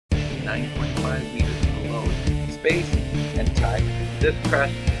9.5 meters below space and time. This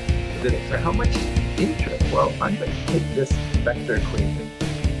crash did it. So how much interest? Well, I'm going to take this vector equation.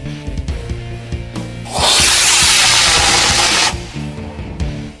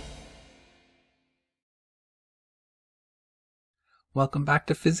 Welcome back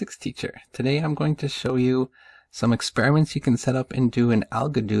to Physics Teacher. Today I'm going to show you some experiments you can set up and do in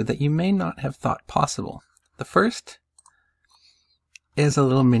Algodoo that you may not have thought possible. The first is a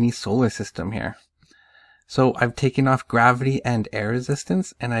little mini solar system here. So I've taken off gravity and air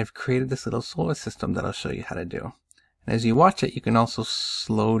resistance and I've created this little solar system that I'll show you how to do. And as you watch it, you can also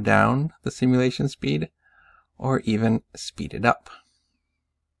slow down the simulation speed or even speed it up.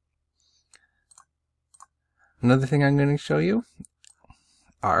 Another thing I'm going to show you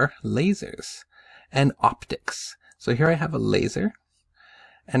are lasers and optics. So here I have a laser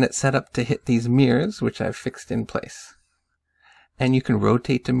and it's set up to hit these mirrors, which I've fixed in place. And you can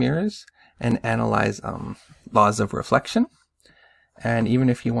rotate the mirrors and analyze laws of reflection. And even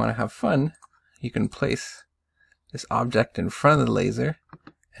if you want to have fun, you can place this object in front of the laser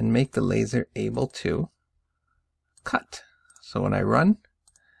and make the laser able to cut. So when I run,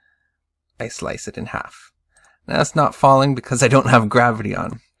 I slice it in half. Now it's not falling because I don't have gravity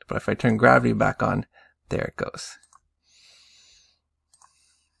on, but if I turn gravity back on, there it goes.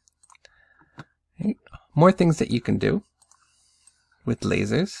 Okay. More things that you can do with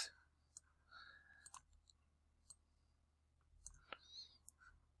lasers.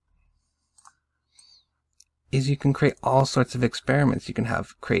 Is you can create all sorts of experiments. You can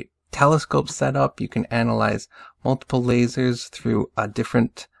create telescopes set up. You can analyze multiple lasers through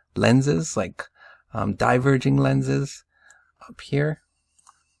different lenses, like diverging lenses up here,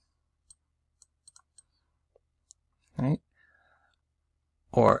 right?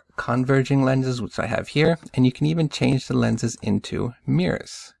 Or converging lenses, which I have here, and you can even change the lenses into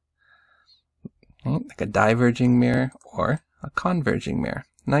mirrors, right? Like a diverging mirror or a converging mirror.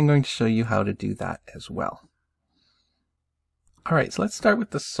 And I'm going to show you how to do that as well. All right, so let's start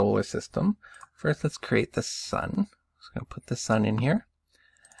with the solar system. First, let's create the sun. So I'm going to put the sun in here.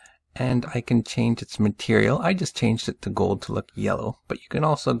 And I can change its material. I just changed it to gold to look yellow, but you can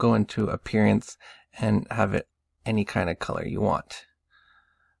also go into appearance and have it any kind of color you want.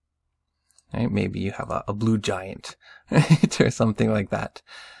 Right? Maybe you have a blue giant, right? Or something like that.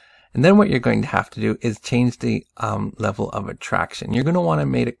 And then what you're going to have to do is change the level of attraction. You're going to want to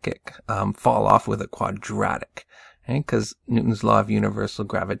make it fall off with a quadratic, right? Because Newton's law of universal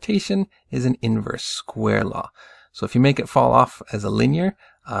gravitation is an inverse square law. So if you make it fall off as a linear,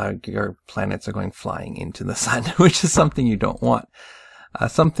 your planets are going flying into the sun, which is something you don't want.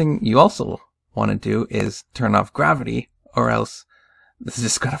 Something you also want to do is turn off gravity, or else this is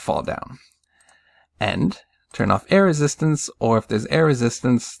just going to fall down. And turn off air resistance, or if there's air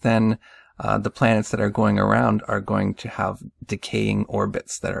resistance, then the planets that are going around are going to have decaying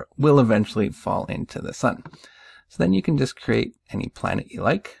orbits that will eventually fall into the sun. So then you can just create any planet you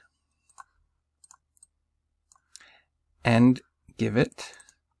like and give it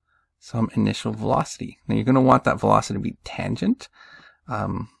some initial velocity. Now you're going to want that velocity to be tangent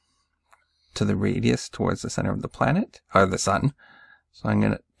to the radius towards the center of the planet, or the sun. So I'm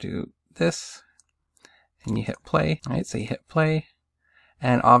going to do this, and you hit play. All right, so you hit play,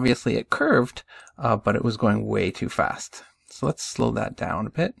 and obviously it curved, but it was going way too fast. So let's slow that down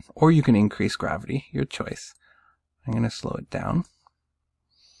a bit, or you can increase gravity, your choice. I'm going to slow it down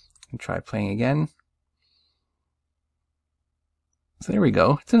and try playing again. So there we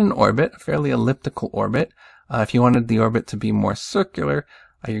go. It's in an orbit, a fairly elliptical orbit. If you wanted the orbit to be more circular,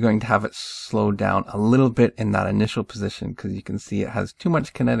 you're going to have it slow down a little bit in that initial position, because you can see it has too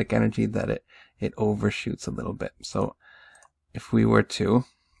much kinetic energy that it overshoots a little bit. So if we were to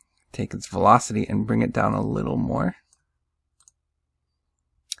take its velocity and bring it down a little more,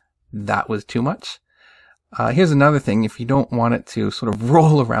 that was too much. Here's another thing. If you don't want it to sort of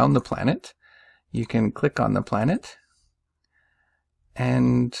roll around the planet, you can click on the planet,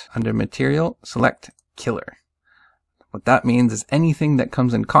 and under material, select killer. What that means is anything that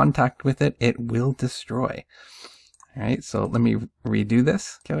comes in contact with it, it will destroy. All right, so let me redo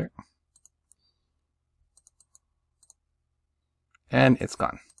this, killer. And it's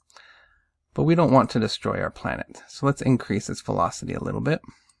gone. But we don't want to destroy our planet. So let's increase its velocity a little bit.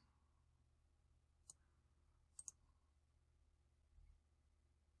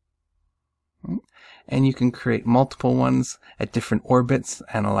 And you can create multiple ones at different orbits,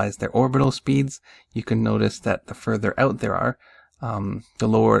 analyze their orbital speeds. You can notice that the further out there are, the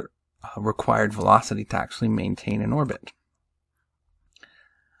lower required velocity to actually maintain an orbit.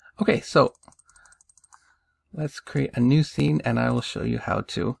 Okay, so let's create a new scene and I will show you how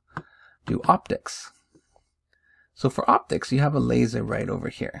to do optics. So for optics, you have a laser right over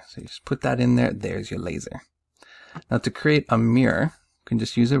here. So you just put that in there. There's your laser. Now to create a mirror, you can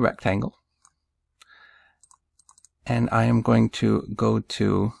just use a rectangle. And I am going to go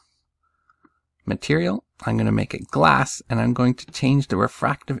to material. I'm going to make it glass, and I'm going to change the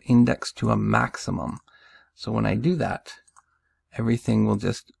refractive index to a maximum. So when I do that, everything will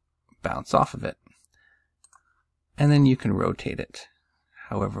just bounce off of it. And then you can rotate it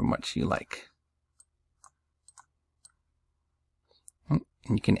however much you like. And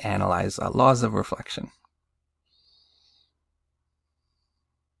you can analyze laws of reflection.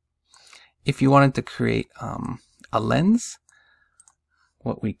 If you wanted to create a lens,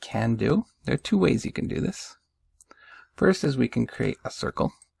 what we can do, there are two ways you can do this. First is we can create a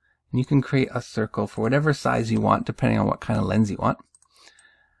circle. And you can create a circle for whatever size you want, depending on what kind of lens you want.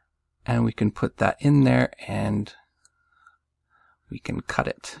 And we can put that in there, and we can cut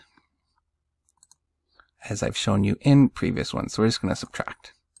it, as I've shown you in previous ones. So we're just going to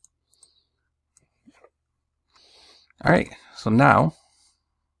subtract. All right, so now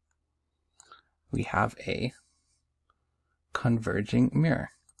we have a converging mirror.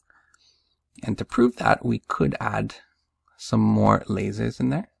 And to prove that, we could add some more lasers in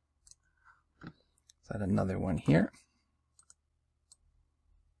there. Let's add another one here.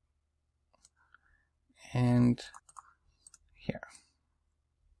 And here.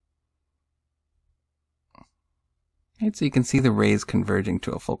 Right, so you can see the rays converging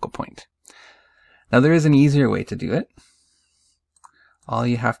to a focal point. Now there is an easier way to do it. All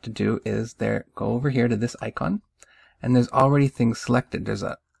you have to do is go over here to this icon, and there's already things selected. There's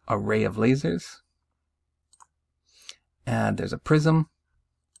an array of lasers, and there's a prism,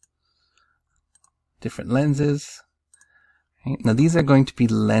 different lenses. Right? Now these are going to be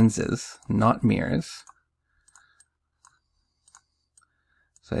lenses, not mirrors.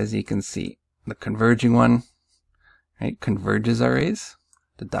 So as you can see, the converging one, right, converges our rays.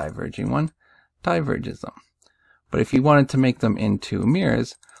 The diverging one diverges them. But if you wanted to make them into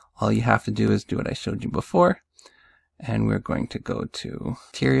mirrors, all you have to do is do what I showed you before. And we're going to go to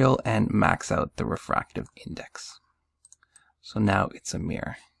material and max out the refractive index. So now it's a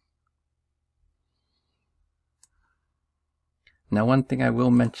mirror. Now one thing I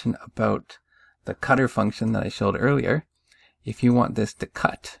will mention about the cutter function that I showed earlier, if you want this to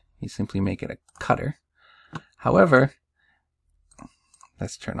cut, you simply make it a cutter. However,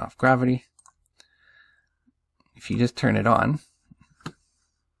 let's turn off gravity. If you just turn it on,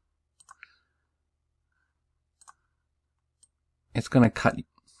 it's going to cut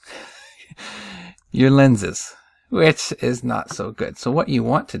your lenses, which is not so good. So what you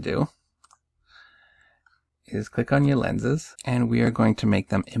want to do is click on your lenses, and we are going to make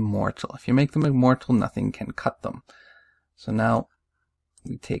them immortal. If you make them immortal, nothing can cut them. So now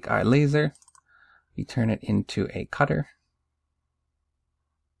we take our laser, we turn it into a cutter.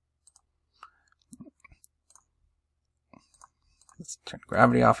 Let's turn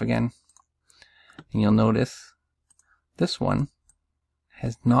gravity off again. And you'll notice this one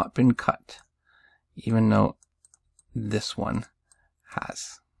has not been cut, even though this one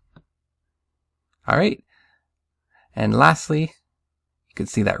has. All right. And lastly, you can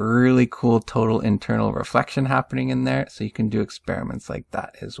see that really cool total internal reflection happening in there. So you can do experiments like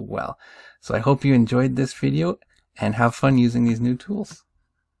that as well. So I hope you enjoyed this video and have fun using these new tools.